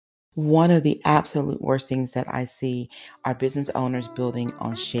One of the absolute worst things that I see are business owners building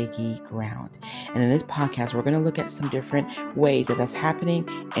on shaky ground. And in this podcast, we're going to look at some different ways that that's happening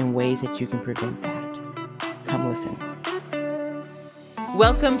and ways that you can prevent that. Come listen.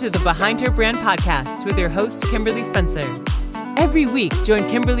 Welcome to the Behind Her Brand podcast with your host, Kimberly Spencer. Every week, join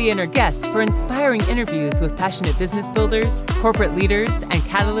Kimberly and her guest for inspiring interviews with passionate business builders, corporate leaders, and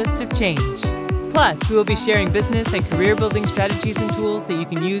catalysts of change. Plus, we will be sharing business and career building strategies and tools that you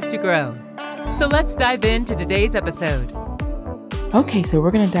can use to grow. So let's dive into today's episode. Okay, so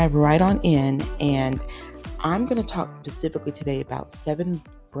we're going to dive right on in, and I'm going to talk specifically today about 7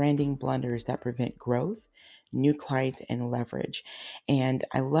 branding blunders that prevent growth, new clients, and leverage. And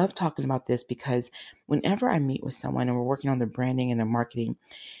I love talking about this because whenever I meet with someone and we're working on their branding and their marketing,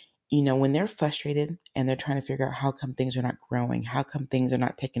 when they're frustrated and they're trying to figure out how come things are not growing, how come things are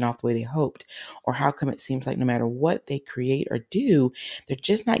not taking off the way they hoped, or how come it seems like no matter what they create or do, they're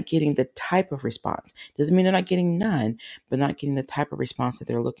just not getting the type of response. Doesn't mean they're not getting none, but not getting the type of response that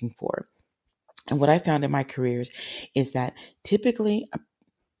they're looking for. And what I found in my careers is that typically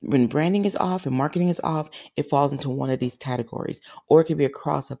when branding is off and marketing is off, it falls into one of these categories, or it could be a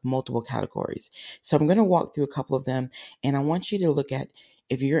cross of multiple categories. So I'm going to walk through a couple of them, and I want you to look at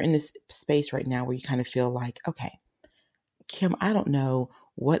if you're in this space right now where you kind of feel like, okay, Kim, I don't know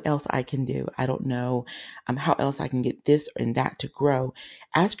what else I can do. I don't know how else I can get this and that to grow.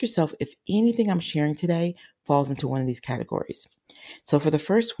 Ask yourself if anything I'm sharing today falls into one of these categories. So for the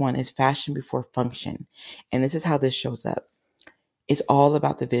first one is fashion before function. And this is how this shows up. It's all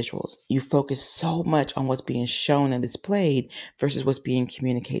about the visuals. You focus so much on what's being shown and displayed versus what's being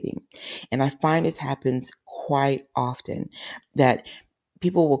communicating. And I find this happens quite often, that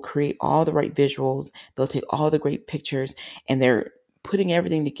people will create all the right visuals. They'll take all the great pictures, and they're putting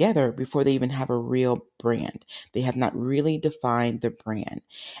everything together before they even have a real brand. They have not really defined their brand.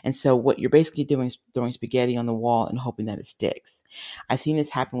 And so what you're basically doing is throwing spaghetti on the wall and hoping that it sticks. I've seen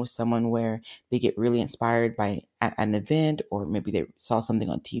this happen with someone where they get really inspired by an event, or maybe they saw something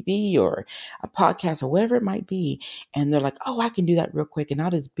on TV or a podcast or whatever it might be. And they're like, oh, I can do that real quick, and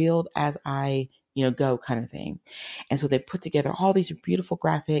I'll just build as I go kind of thing. And so they put together all these beautiful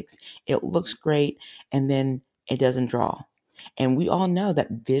graphics. It looks great. And then it doesn't draw. And we all know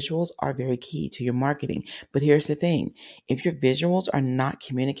that visuals are very key to your marketing. But here's the thing. If your visuals are not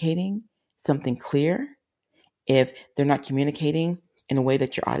communicating something clear, if they're not communicating in a way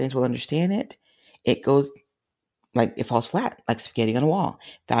that your audience will understand it, it goes like it falls flat, like spaghetti on a wall,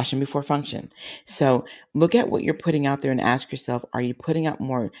 fashion before function. So look at what you're putting out there and ask yourself, are you putting out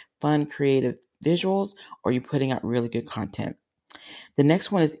more fun, creative visuals, or are you putting out really good content? The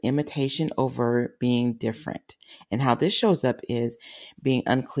next one is imitation over being different. And how this shows up is being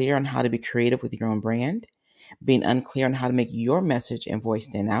unclear on how to be creative with your own brand, being unclear on how to make your message and voice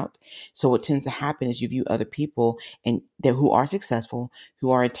stand out. So what tends to happen is you view other people who are successful, who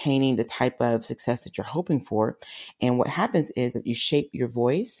are attaining the type of success that you're hoping for. And what happens is that you shape your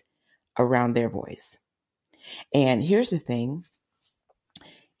voice around their voice. And here's the thing.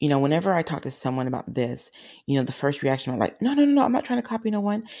 Whenever I talk to someone about this, the first reaction, I'm like, no, I'm not trying to copy no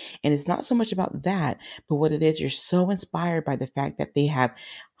one. And it's not so much about that, but what it is, you're so inspired by the fact that they have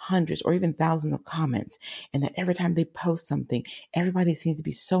hundreds or even thousands of comments, and that every time they post something, everybody seems to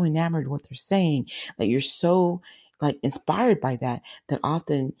be so enamored with what they're saying. Like you're so inspired by that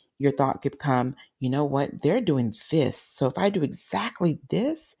often your thought could become, you know what, they're doing this. So if I do exactly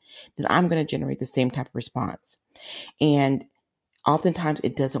this, then I'm going to generate the same type of response. And oftentimes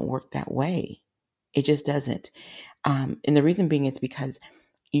it doesn't work that way. It just doesn't. And the reason being is because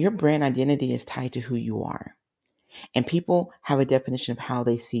your brand identity is tied to who you are. And people have a definition of how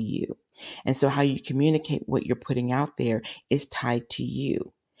they see you. And so how you communicate what you're putting out there is tied to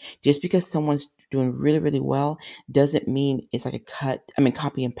you. Just because someone's doing really, really well doesn't mean it's like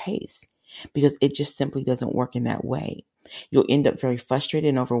copy and paste, because it just simply doesn't work in that way. You'll end up very frustrated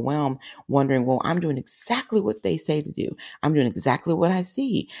and overwhelmed, wondering, well, I'm doing exactly what they say to do. I'm doing exactly what I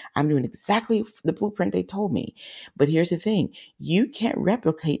see. I'm doing exactly the blueprint they told me. But here's the thing. You can't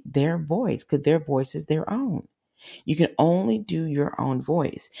replicate their voice because their voice is their own. You can only do your own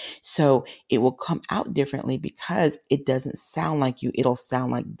voice. So it will come out differently because it doesn't sound like you. It'll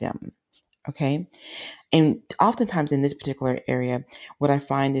sound like them. Okay. And oftentimes in this particular area, what I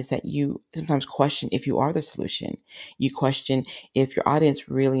find is that you sometimes question if you are the solution. You question if your audience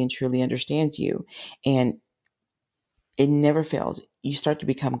really and truly understands you. And it never fails. You start to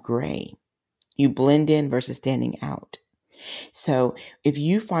become gray. You blend in versus standing out. So if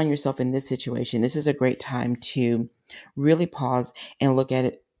you find yourself in this situation, this is a great time to really pause and look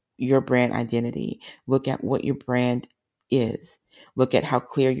at your brand identity. Look at what your brand is. Look at how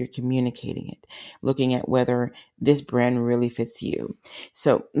clear you're communicating it, looking at whether this brand really fits you.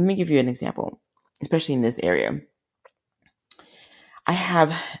 So let me give you an example, especially in this area. I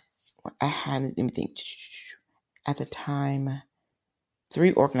had, let me think, at the time,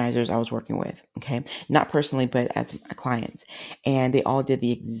 3 organizers I was working with, okay? Not personally, but as my clients. And they all did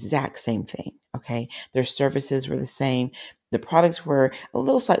the exact same thing, okay? Their services were the same. The products were a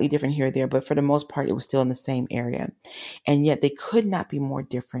little slightly different here or there, but for the most part, it was still in the same area. And yet they could not be more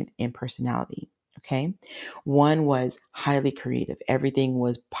different in personality. Okay. One was highly creative. Everything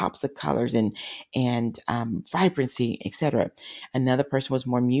was pops of colors and vibrancy, etc. Another person was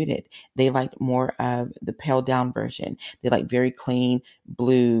more muted. They liked more of the pale down version. They liked very clean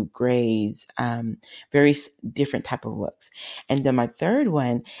blue, grays, very different type of looks. And then my third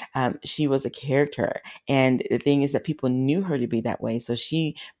one, she was a character. And the thing is that people knew her to be that way. So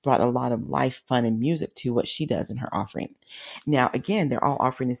she brought a lot of life, fun, and music to what she does in her offering. Now, again, they're all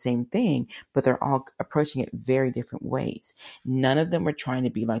offering the same thing, but they're all approaching it very different ways. None of them are trying to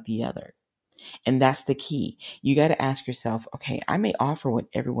be like the other. And that's the key. You got to ask yourself, okay, I may offer what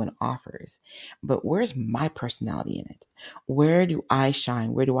everyone offers, but where's my personality in it? Where do I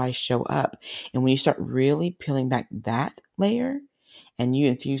shine? Where do I show up? And when you start really peeling back that layer and you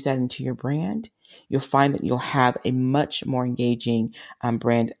infuse that into your brand, you'll find that you'll have a much more engaging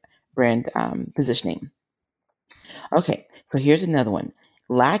brand positioning. Okay, so here's another one.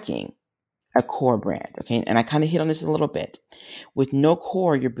 Lacking a core brand. Okay, and I kind of hit on this a little bit. With no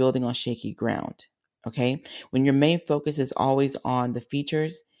core, you're building on shaky ground. Okay, when your main focus is always on the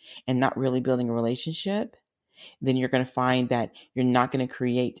features and not really building a relationship, then you're going to find that you're not going to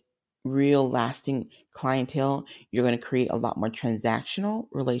create real lasting clientele. You're going to create a lot more transactional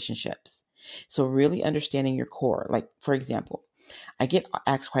relationships. So really understanding your core, like for example, I get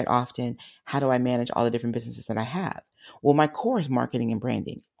asked quite often, how do I manage all the different businesses that I have? Well, my core is marketing and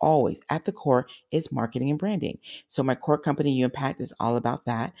branding. Always at the core is marketing and branding. So my core company, You Impact, is all about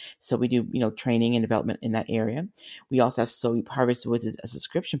that. So we do, training and development in that area. We also have Sow Harvest, which is a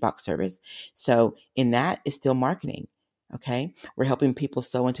subscription box service. So in that is still marketing. Okay. We're helping people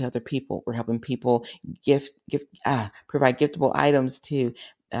sow into other people. We're helping people provide giftable items to,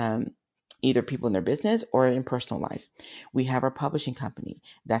 either people in their business or in personal life. We have our publishing company.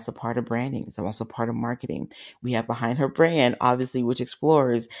 That's a part of branding. It's also part of marketing. We have Behind Her Brand, obviously, which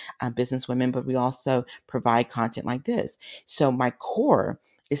explores business women, but we also provide content like this. So my core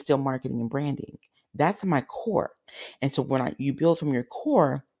is still marketing and branding. That's my core. And so when you build from your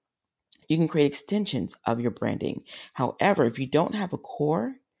core, you can create extensions of your branding. However, if you don't have a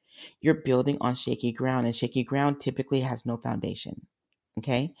core, you're building on shaky ground, and shaky ground typically has no foundation.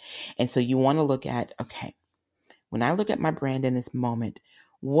 Okay. And so you want to look at, okay, when I look at my brand in this moment,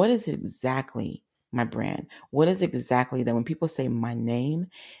 what is exactly my brand? What is exactly that when people say my name,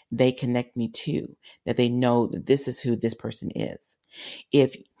 they connect me to, that they know that this is who this person is.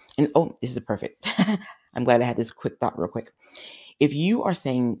 This is perfect. I'm glad I had this quick thought real quick. If you are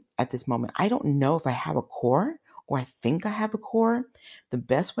saying at this moment, I don't know if I have a core, or I think I have a core, the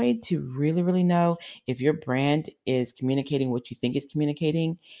best way to really, really know if your brand is communicating what you think it's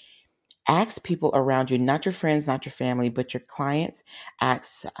communicating, ask people around you, not your friends, not your family, but your clients.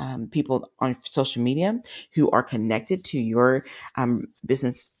 Ask people on social media who are connected to your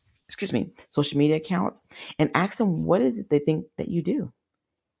social media accounts, and ask them what is it they think that you do.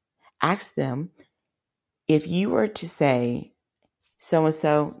 Ask them, if you were to say,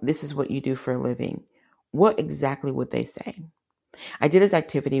 so-and-so, this is what you do for a living, what exactly would they say? I did this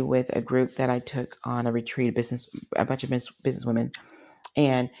activity with a group that I took on a retreat, a bunch of business women.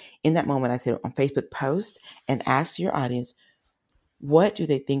 And in that moment, I said on Facebook, post and ask your audience, what do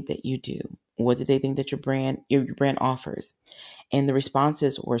they think that you do? What do they think that your brand offers? And the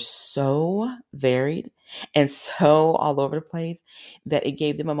responses were so varied and so all over the place that it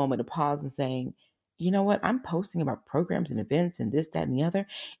gave them a moment to pause and saying, you know what? I'm posting about programs and events and this, that, and the other.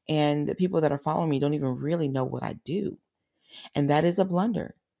 And the people that are following me don't even really know what I do. And that is a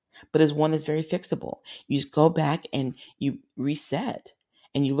blunder, but it's one that's very fixable. You just go back and you reset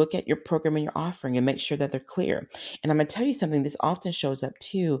and you look at your program and your offering and make sure that they're clear. And I'm going to tell you something, this often shows up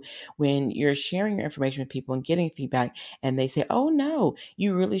too when you're sharing your information with people and getting feedback and they say, oh no,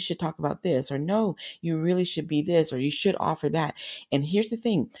 you really should talk about this, or no, you really should be this, or you should offer that. And here's the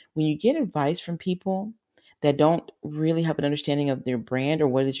thing, when you get advice from people that don't really have an understanding of their brand or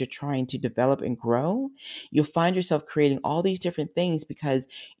what it is you're trying to develop and grow, you'll find yourself creating all these different things because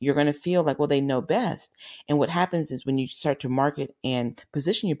you're going to feel like, well, they know best. And what happens is when you start to market and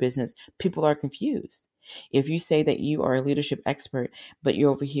position your business, people are confused. If you say that you are a leadership expert, but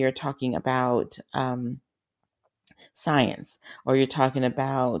you're over here talking about, science, or you're talking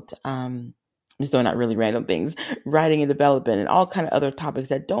about, just throwing out really random things, writing and development and all kind of other topics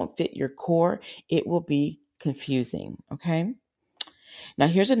that don't fit your core, it will be confusing. Okay. Now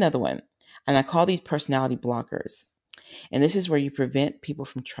here's another one. And I call these personality blockers. And this is where you prevent people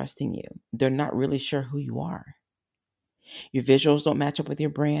from trusting you. They're not really sure who you are. Your visuals don't match up with your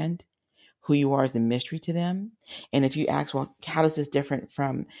brand. Who you are is a mystery to them. And if you ask, well, how is this different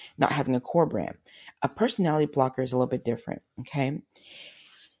from not having a core brand? A personality blocker is a little bit different. Okay.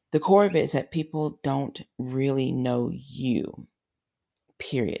 The core of it is that people don't really know you,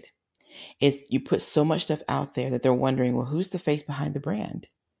 period. It's you put so much stuff out there that they're wondering, well, who's the face behind the brand?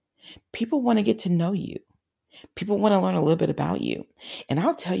 People want to get to know you. People want to learn a little bit about you. And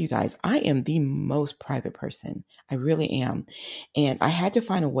I'll tell you guys, I am the most private person. I really am. And I had to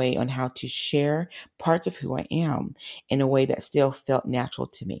find a way on how to share parts of who I am in a way that still felt natural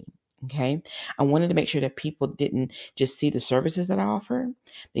to me. Okay. I wanted to make sure that people didn't just see the services that I offer.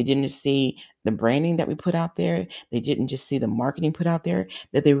 They didn't just see the branding that we put out there. They didn't just see the marketing put out there,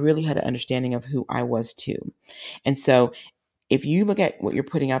 that they really had an understanding of who I was too. And so if you look at what you're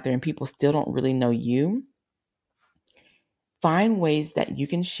putting out there and people still don't really know you, find ways that you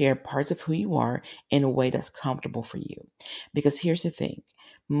can share parts of who you are in a way that's comfortable for you. Because here's the thing.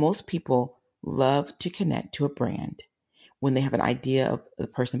 Most people love to connect to a brand when they have an idea of the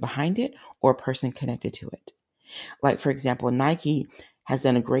person behind it or a person connected to it. Like, for example, Nike has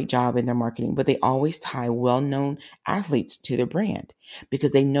done a great job in their marketing, but they always tie well-known athletes to their brand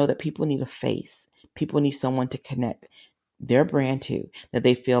because they know that people need a face. People need someone to connect their brand to, that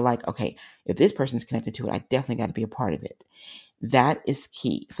they feel like, okay, if this person's connected to it, I definitely got to be a part of it. That is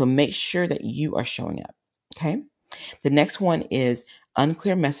key. So make sure that you are showing up. Okay. The next one is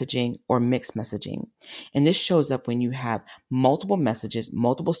unclear messaging or mixed messaging. And this shows up when you have multiple messages,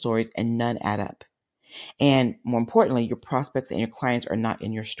 multiple stories, and none add up. And more importantly, your prospects and your clients are not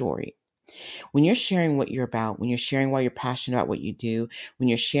in your story. When you're sharing what you're about, when you're sharing why you're passionate about what you do, when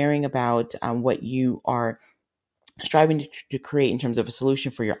you're sharing about what you are striving to create in terms of a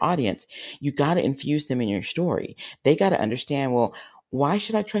solution for your audience, you got to infuse them in your story. They got to understand, well, why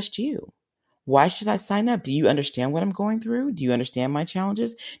should I trust you? Why should I sign up? Do you understand what I'm going through? Do you understand my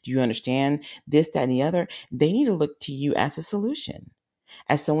challenges? Do you understand this, that, and the other? They need to look to you as a solution,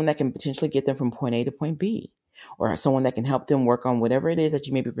 as someone that can potentially get them from point A to point B, or someone that can help them work on whatever it is that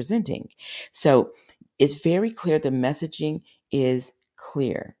you may be presenting. So it's very clear the messaging is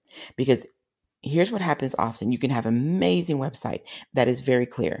clear, because here's what happens often. You can have an amazing website that is very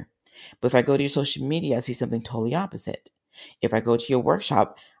clear. But if I go to your social media, I see something totally opposite. If I go to your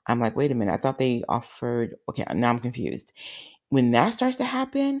workshop, I'm like, wait a minute, I thought they offered, okay, now I'm confused. When that starts to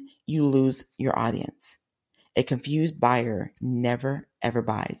happen, you lose your audience. A confused buyer never, ever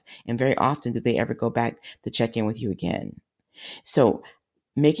buys. And very often do they ever go back to check in with you again. So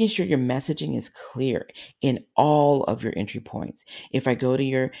making sure your messaging is clear in all of your entry points. If I go to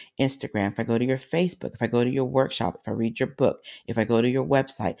your Instagram, if I go to your Facebook, if I go to your workshop, if I read your book, if I go to your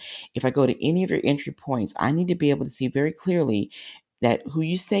website, if I go to any of your entry points, I need to be able to see very clearly that who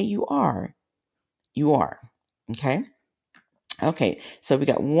you say you are, you are. Okay? Okay, so we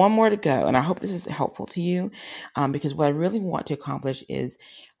got one more to go, and I hope this is helpful to you, because what I really want to accomplish is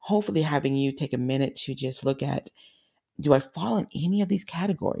hopefully having you take a minute to just look at, do I fall in any of these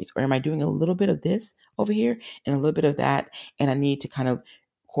categories, or am I doing a little bit of this over here and a little bit of that, and I need to kind of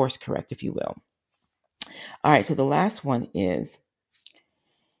course correct, if you will. All right, so the last one is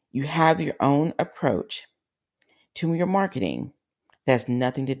you have your own approach to your marketing that has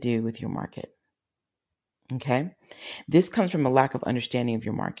nothing to do with your market. Okay? This comes from a lack of understanding of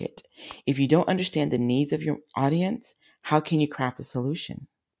your market. If you don't understand the needs of your audience, how can you craft a solution?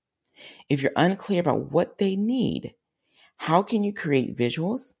 If you're unclear about what they need, how can you create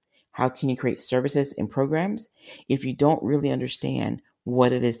visuals? How can you create services and programs if you don't really understand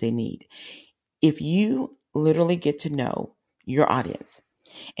what it is they need? If you literally get to know your audience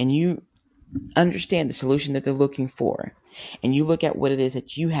and you understand the solution that they're looking for, and you look at what it is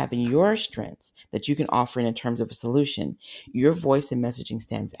that you have in your strengths that you can offer in terms of a solution, your voice and messaging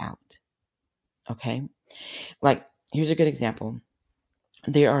stands out. Okay? Like, here's a good example.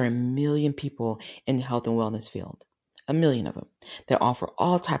 There are 1 million people in the health and wellness field, 1 million of them, that offer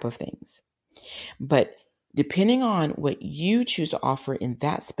all type of things. But depending on what you choose to offer in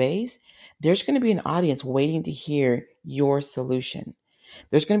that space, there's going to be an audience waiting to hear your solution.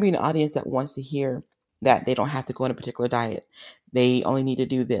 There's going to be an audience that wants to hear that they don't have to go on a particular diet. They only need to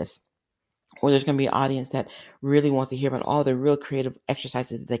do this. Or there's going to be an audience that really wants to hear about all the real creative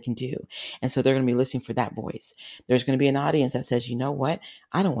exercises that they can do. And so they're going to be listening for that voice. There's going to be an audience that says, you know what?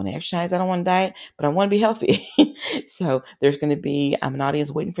 I don't want to exercise. I don't want to diet, but I want to be healthy. So there's going to be an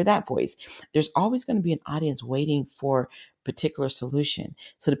audience waiting for that voice. There's always going to be an audience waiting for a particular solution.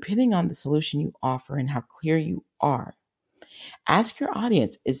 So depending on the solution you offer and how clear you are, ask your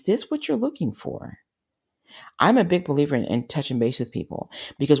audience, is this what you're looking for? I'm a big believer in touching base with people,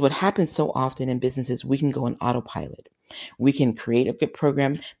 because what happens so often in businesses, we can go on autopilot. We can create a good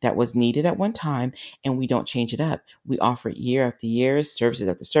program that was needed at one time and we don't change it up. We offer it year after year, services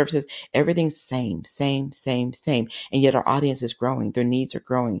after services, everything's same. And yet our audience is growing. Their needs are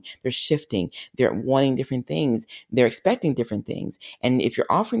growing. They're shifting. They're wanting different things. They're expecting different things. And if you're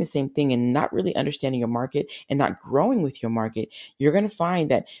offering the same thing and not really understanding your market and not growing with your market, you're going to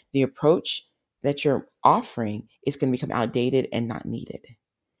find that the approach that you're offering is going to become outdated and not needed.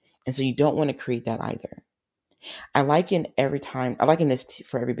 And so you don't want to create that either. I liken this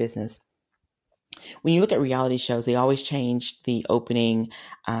for every business. When you look at reality shows, they always change the opening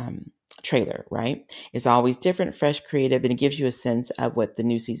trailer, right? It's always different, fresh, creative, and it gives you a sense of what the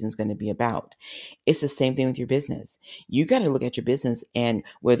new season is going to be about. It's the same thing with your business. You got to look at your business, and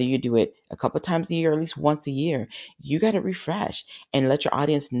whether you do it a couple of times a year or at least once a year, you got to refresh and let your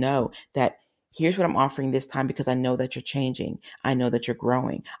audience know that here's what I'm offering this time, because I know that you're changing. I know that you're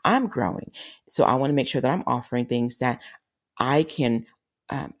growing. I'm growing. So I want to make sure that I'm offering things that I can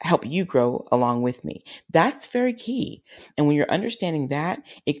help you grow along with me. That's very key. And when you're understanding that,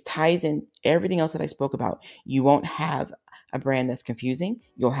 it ties in everything else that I spoke about. You won't have a brand that's confusing.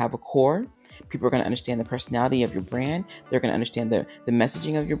 You'll have a core. People are going to understand the personality of your brand. They're going to understand the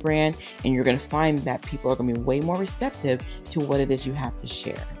messaging of your brand. And you're going to find that people are going to be way more receptive to what it is you have to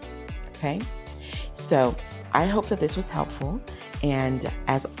share. Okay? So I hope that this was helpful. And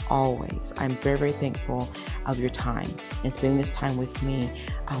as always, I'm very, very thankful of your time and spending this time with me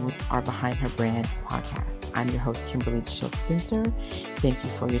with our Behind Her Brand podcast. I'm your host, Kimberly Spencer. Thank you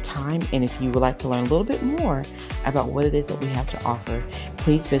for your time. And if you would like to learn a little bit more about what it is that we have to offer,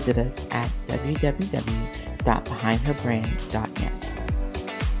 please visit us at www.behindherbrand.net.